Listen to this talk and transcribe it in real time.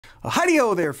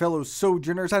Hi-de-ho there, fellow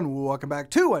sojourners, and welcome back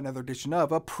to another edition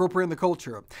of Appropriating the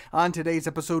Culture. On today's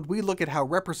episode, we look at how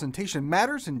representation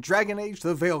matters in Dragon Age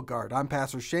The Veilguard. I'm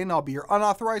Pastor Shane. I'll be your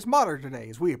unauthorized moderator today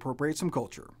as we appropriate some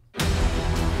culture.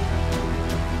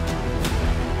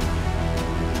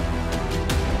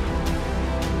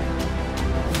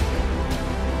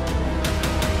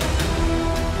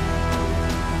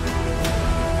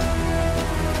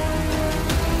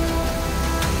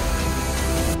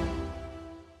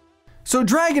 So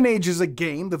Dragon Age is a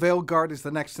game, The Veilguard is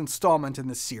the next installment in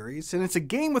the series, and it's a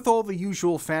game with all the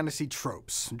usual fantasy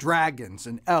tropes. Dragons,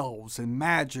 and elves, and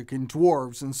magic, and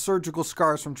dwarves, and surgical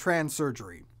scars from trans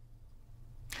surgery.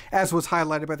 As was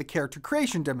highlighted by the character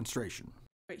creation demonstration.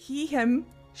 He, him,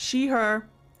 she, her,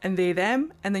 and they,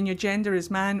 them, and then your gender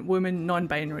is man, woman,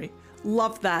 non-binary.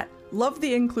 Love that. Love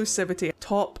the inclusivity.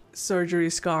 Top surgery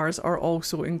scars are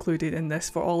also included in this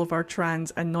for all of our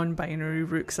trans and non-binary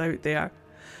rooks out there.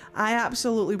 I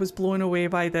absolutely was blown away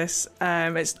by this.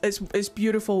 It's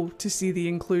beautiful to see the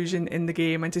inclusion in the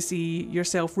game and to see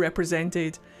yourself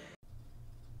represented.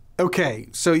 Okay,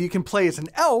 so you can play as an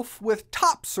elf with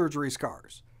top surgery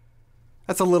scars.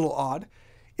 That's a little odd.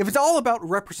 If it's all about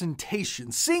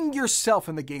representation, seeing yourself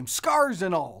in the game, scars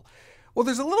and all, well,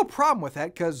 there's a little problem with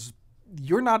that because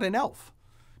you're not an elf.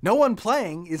 No one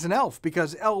playing is an elf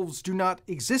because elves do not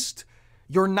exist.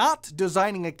 You're not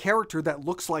designing a character that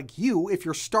looks like you if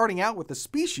you're starting out with a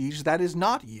species that is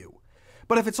not you.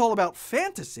 But if it's all about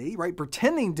fantasy, right,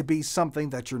 pretending to be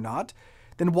something that you're not,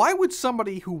 then why would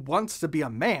somebody who wants to be a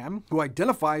man, who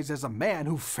identifies as a man,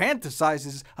 who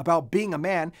fantasizes about being a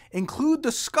man, include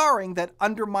the scarring that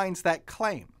undermines that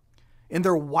claim? In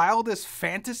their wildest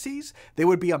fantasies, they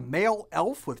would be a male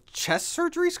elf with chest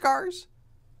surgery scars?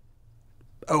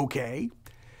 Okay.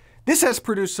 This has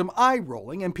produced some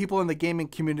eye-rolling, and people in the gaming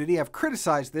community have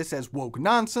criticized this as woke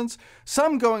nonsense,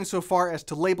 some going so far as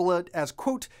to label it as,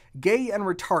 quote, gay and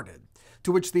retarded,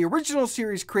 to which the original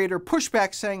series creator pushed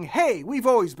back saying, hey, we've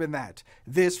always been that.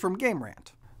 This from Game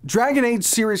Rant. Dragon Age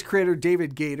series creator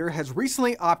David Gator has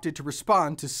recently opted to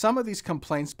respond to some of these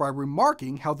complaints by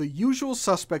remarking how the usual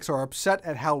suspects are upset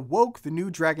at how woke the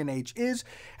new Dragon Age is,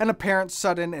 an apparent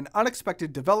sudden and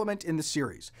unexpected development in the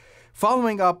series.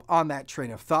 Following up on that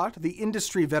train of thought, the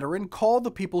industry veteran called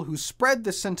the people who spread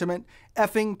the sentiment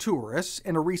effing tourists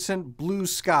in a recent Blue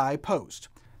Sky post.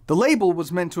 The label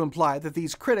was meant to imply that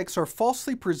these critics are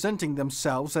falsely presenting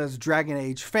themselves as Dragon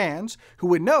Age fans who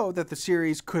would know that the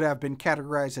series could have been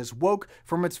categorized as woke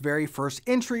from its very first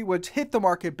entry, which hit the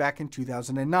market back in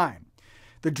 2009.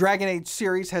 The Dragon Age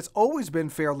series has always been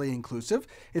fairly inclusive.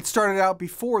 It started out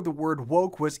before the word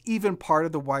woke was even part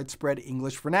of the widespread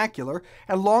English vernacular,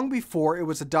 and long before it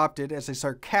was adopted as a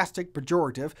sarcastic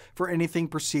pejorative for anything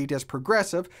perceived as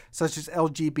progressive, such as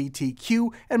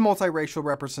LGBTQ and multiracial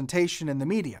representation in the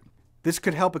media. This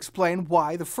could help explain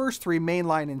why the first three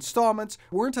mainline installments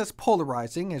weren't as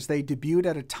polarizing as they debuted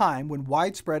at a time when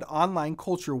widespread online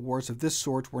culture wars of this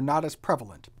sort were not as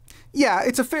prevalent. Yeah,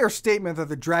 it's a fair statement that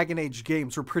the Dragon Age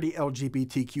games were pretty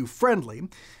LGBTQ friendly,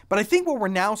 but I think what we're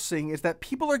now seeing is that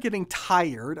people are getting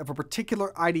tired of a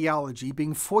particular ideology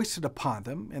being foisted upon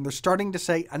them, and they're starting to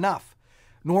say enough.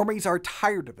 Normies are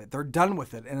tired of it, they're done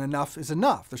with it, and enough is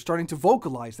enough. They're starting to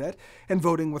vocalize that and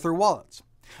voting with their wallets.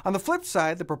 On the flip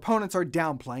side, the proponents are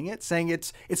downplaying it, saying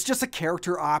it's just a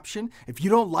character option. If you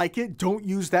don't like it, don't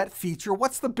use that feature.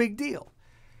 What's the big deal?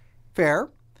 Fair.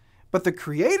 But the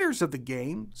creators of the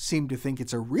game seem to think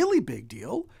it's a really big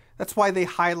deal. That's why they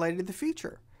highlighted the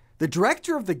feature. The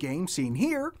director of the game, seen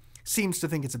here, seems to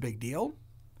think it's a big deal.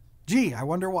 Gee, I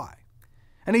wonder why.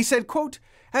 And he said, quote,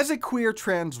 as a queer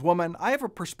trans woman, I have a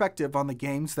perspective on the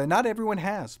games that not everyone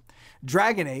has.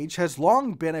 Dragon Age has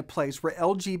long been a place where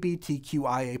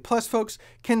LGBTQIA+ folks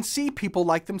can see people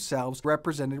like themselves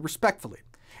represented respectfully.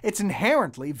 It's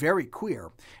inherently very queer,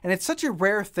 and it's such a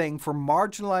rare thing for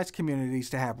marginalized communities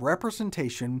to have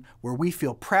representation where we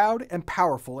feel proud and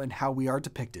powerful in how we are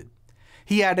depicted.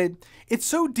 He added, it's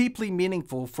so deeply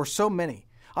meaningful for so many.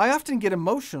 I often get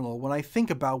emotional when I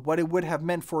think about what it would have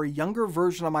meant for a younger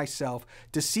version of myself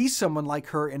to see someone like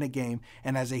her in a game,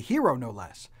 and as a hero no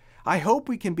less. I hope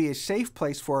we can be a safe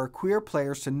place for our queer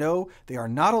players to know they are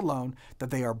not alone, that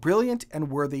they are brilliant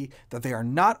and worthy, that they are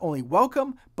not only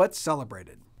welcome, but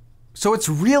celebrated. So it's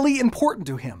really important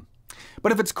to him.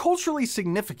 But if it's culturally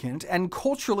significant and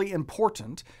culturally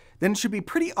important, then it should be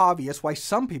pretty obvious why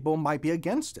some people might be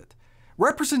against it.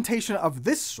 Representation of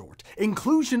this sort,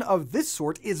 inclusion of this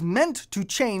sort, is meant to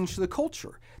change the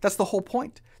culture. That's the whole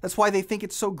point. That's why they think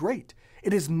it's so great.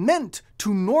 It is meant to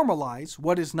normalize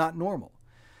what is not normal.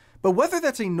 But whether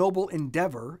that's a noble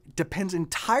endeavor depends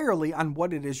entirely on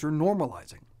what it is you're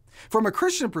normalizing. From a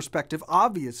Christian perspective,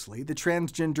 obviously, the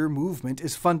transgender movement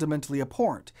is fundamentally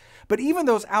abhorrent. But even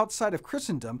those outside of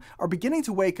Christendom are beginning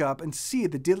to wake up and see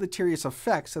the deleterious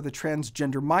effects of the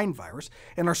transgender mind virus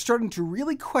and are starting to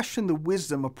really question the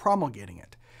wisdom of promulgating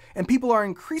it. And people are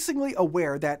increasingly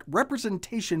aware that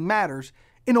representation matters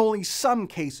in only some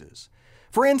cases.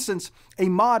 For instance, a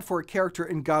mod for a character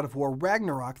in God of War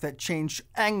Ragnarok that changed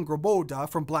Angrboda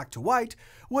from black to white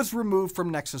was removed from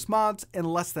Nexus Mods in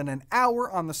less than an hour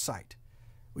on the site.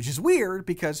 Which is weird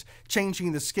because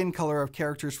changing the skin color of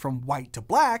characters from white to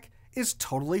black is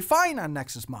totally fine on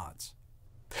Nexus Mods.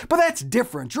 But that's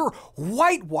different. You're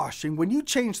whitewashing when you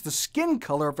change the skin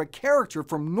color of a character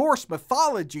from Norse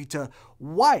mythology to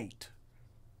white.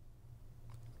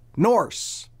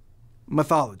 Norse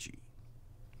mythology.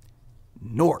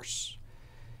 Norse.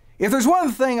 If there's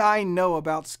one thing I know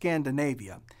about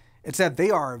Scandinavia, it's that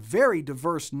they are a very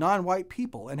diverse non-white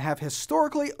people and have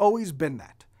historically always been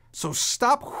that. So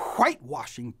stop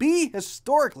whitewashing. Be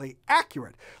historically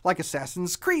accurate, like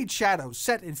Assassin's Creed Shadows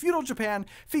set in feudal Japan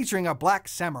featuring a black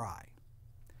samurai.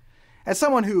 As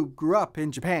someone who grew up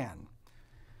in Japan,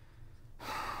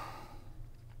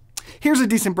 here's a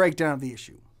decent breakdown of the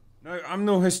issue. Now, I'm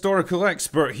no historical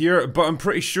expert here, but I'm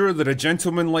pretty sure that a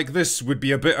gentleman like this would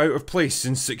be a bit out of place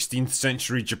in 16th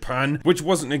century Japan, which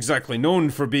wasn't exactly known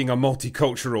for being a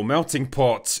multicultural melting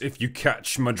pot, if you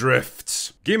catch my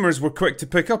drift. Gamers were quick to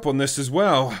pick up on this as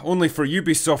well, only for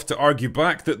Ubisoft to argue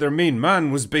back that their main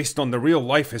man was based on the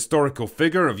real-life historical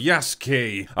figure of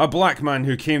Yasuke, a black man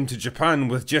who came to Japan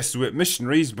with Jesuit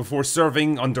missionaries before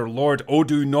serving under Lord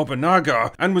Oda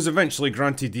Nobunaga, and was eventually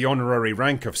granted the honorary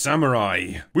rank of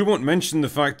samurai. We won't mention the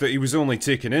fact that he was only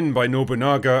taken in by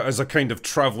Nobunaga as a kind of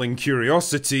travelling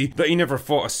curiosity, that he never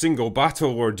fought a single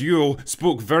battle or duel,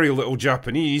 spoke very little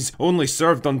Japanese, only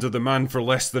served under the man for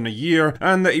less than a year,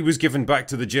 and that he was given back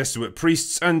to the Jesuit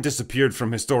priests and disappeared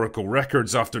from historical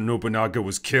records after Nobunaga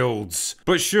was killed.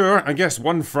 But sure, I guess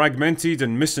one fragmented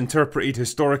and misinterpreted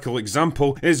historical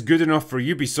example is good enough for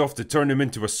Ubisoft to turn him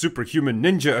into a superhuman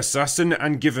ninja assassin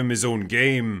and give him his own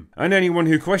game. And anyone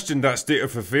who questioned that state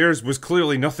of affairs was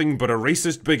clearly nothing but a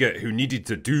racist bigot who needed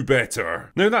to do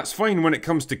better. Now that's fine when it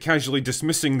comes to casually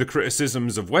dismissing the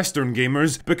criticisms of Western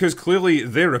gamers, because clearly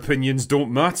their opinions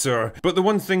don't matter, but the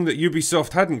one thing that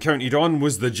Ubisoft hadn't counted on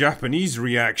was the Japanese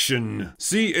reaction.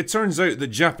 See, it turns out that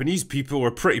Japanese people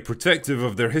are pretty protective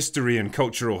of their history and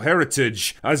cultural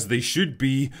heritage, as they should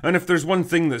be, and if there's one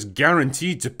thing that's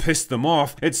guaranteed to piss them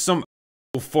off, it's some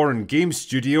foreign game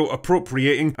studio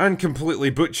appropriating and completely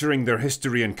butchering their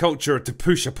history and culture to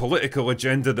push a political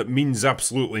agenda that means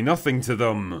absolutely nothing to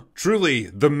them. Truly,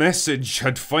 the message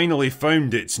had finally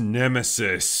found its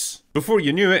nemesis. Before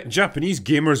you knew it, Japanese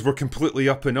gamers were completely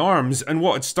up in arms, and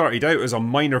what had started out as a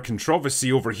minor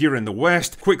controversy over here in the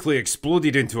West quickly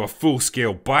exploded into a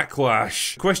full-scale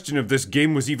backlash. The question of this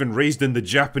game was even raised in the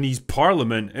Japanese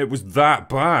parliament. It was that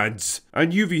bad.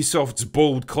 And Ubisoft's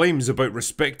bold claims about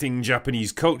respecting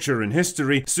Japanese culture and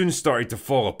history soon started to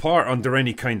fall apart under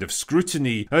any kind of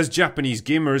scrutiny, as Japanese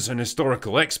gamers and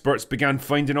historical experts began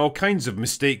finding all kinds of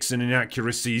mistakes and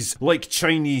inaccuracies, like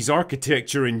Chinese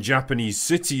architecture in Japanese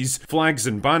cities, flags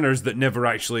and banners that never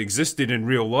actually existed in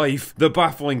real life, the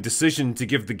baffling decision to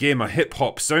give the game a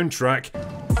hip-hop soundtrack.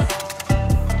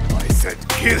 I said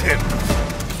kill him!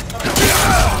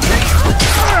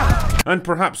 And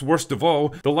perhaps worst of all,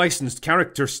 the licensed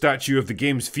character statue of the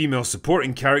game's female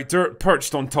supporting character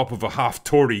perched on top of a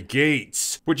half-Tory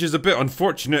gate. Which is a bit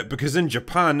unfortunate because in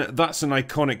Japan, that's an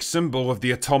iconic symbol of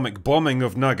the atomic bombing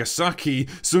of Nagasaki,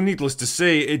 so needless to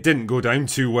say, it didn't go down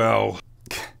too well.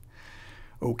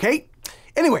 Okay.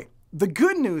 Anyway, the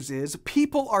good news is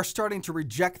people are starting to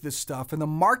reject this stuff and the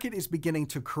market is beginning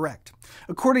to correct.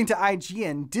 According to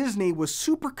IGN, Disney was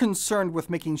super concerned with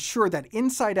making sure that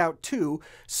Inside Out 2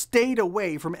 stayed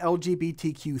away from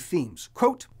LGBTQ themes.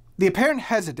 Quote, "The apparent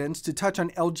hesitance to touch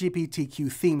on LGBTQ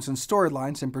themes and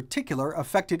storylines in particular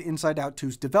affected Inside Out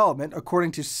 2's development,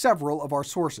 according to several of our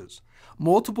sources.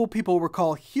 Multiple people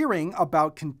recall hearing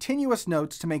about continuous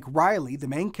notes to make Riley, the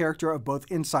main character of both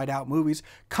Inside Out movies,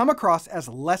 come across as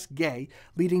less gay,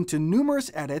 leading to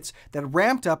numerous edits that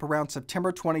ramped up around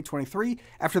September 2023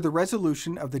 after the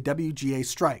resolution of the WGA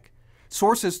strike.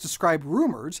 Sources describe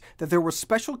rumors that there was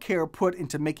special care put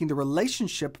into making the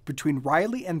relationship between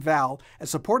Riley and Val, a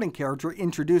supporting character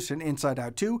introduced in Inside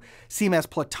Out 2, seem as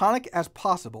platonic as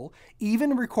possible,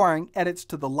 even requiring edits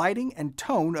to the lighting and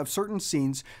tone of certain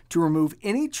scenes to remove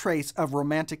any trace of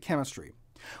romantic chemistry.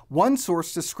 One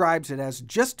source describes it as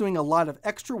just doing a lot of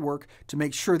extra work to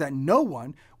make sure that no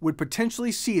one would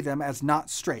potentially see them as not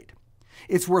straight.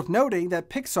 It's worth noting that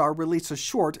Pixar released a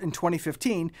short in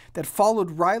 2015 that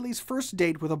followed Riley's first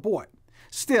date with a boy.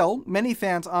 Still, many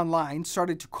fans online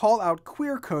started to call out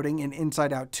queer coding in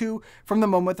Inside Out 2 from the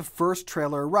moment the first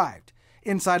trailer arrived.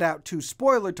 Inside Out 2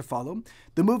 spoiler to follow,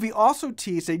 the movie also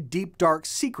teased a deep dark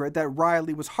secret that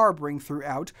Riley was harboring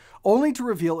throughout, only to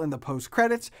reveal in the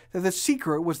post-credits that the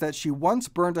secret was that she once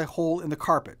burned a hole in the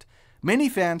carpet. Many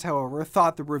fans, however,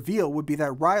 thought the reveal would be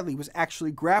that Riley was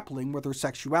actually grappling with her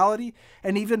sexuality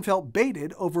and even felt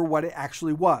baited over what it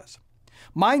actually was.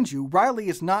 Mind you, Riley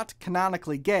is not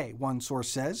canonically gay, one source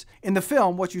says. In the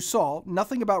film, what you saw,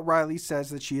 nothing about Riley says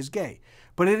that she is gay,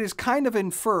 but it is kind of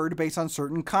inferred based on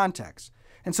certain contexts.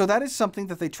 And so that is something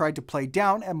that they tried to play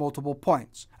down at multiple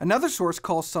points. Another source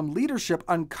calls some leadership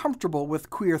uncomfortable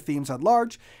with queer themes at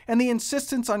large, and the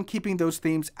insistence on keeping those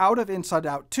themes out of Inside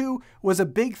Out 2 was a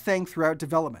big thing throughout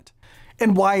development.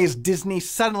 And why is Disney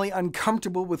suddenly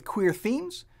uncomfortable with queer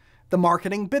themes? The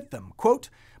marketing bit them. Quote,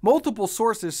 multiple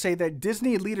sources say that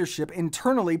Disney leadership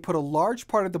internally put a large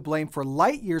part of the blame for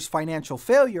Lightyear's financial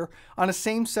failure on a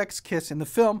same-sex kiss in the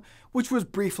film, which was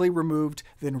briefly removed,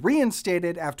 then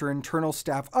reinstated after internal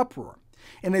staff uproar.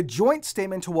 In a joint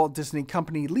statement to Walt Disney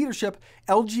Company leadership,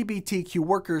 LGBTQ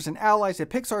workers and allies at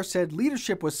Pixar said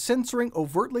leadership was censoring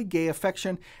overtly gay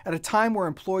affection at a time where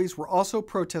employees were also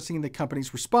protesting the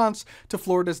company's response to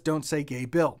Florida's Don't Say Gay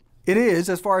bill. It is,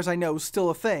 as far as I know,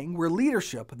 still a thing where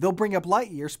leadership, they'll bring up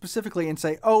Lightyear specifically and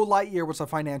say, oh, Lightyear was a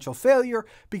financial failure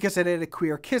because it had a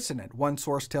queer kiss in it, one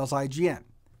source tells IGN.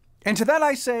 And to that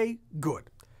I say,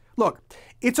 good. Look,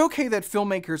 it's okay that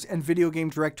filmmakers and video game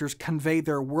directors convey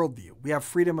their worldview. We have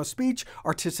freedom of speech,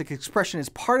 artistic expression is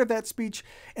part of that speech,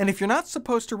 and if you're not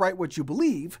supposed to write what you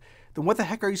believe, then what the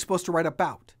heck are you supposed to write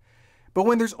about? But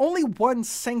when there's only one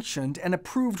sanctioned and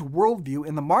approved worldview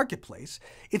in the marketplace,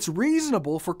 it's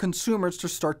reasonable for consumers to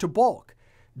start to balk.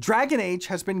 Dragon Age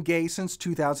has been gay since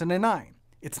 2009.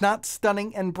 It's not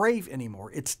stunning and brave anymore,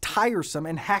 it's tiresome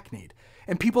and hackneyed.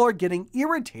 And people are getting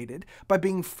irritated by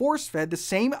being force-fed the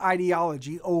same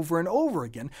ideology over and over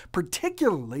again,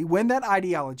 particularly when that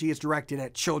ideology is directed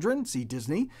at children, see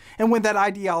Disney, and when that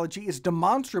ideology is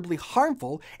demonstrably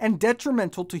harmful and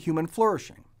detrimental to human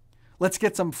flourishing. Let's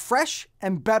get some fresh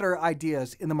and better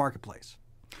ideas in the marketplace.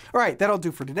 All right, that'll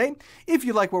do for today. If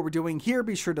you like what we're doing here,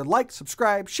 be sure to like,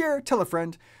 subscribe, share, tell a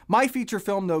friend. My feature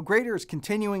film, No Greater, is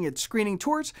continuing its screening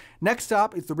tours. Next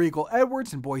stop is the Regal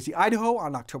Edwards in Boise, Idaho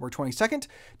on October 22nd.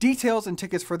 Details and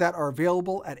tickets for that are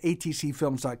available at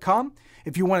atcfilms.com.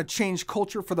 If you want to change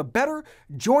culture for the better,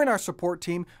 join our support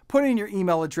team, put in your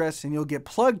email address, and you'll get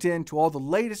plugged in to all the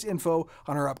latest info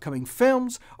on our upcoming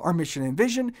films, our mission and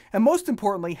vision, and most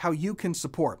importantly, how you can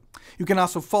support. You can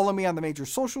also follow me on the major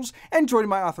socials and join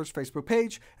my author's Facebook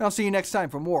page, and I'll see you next time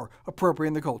for more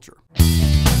Appropriating the Culture.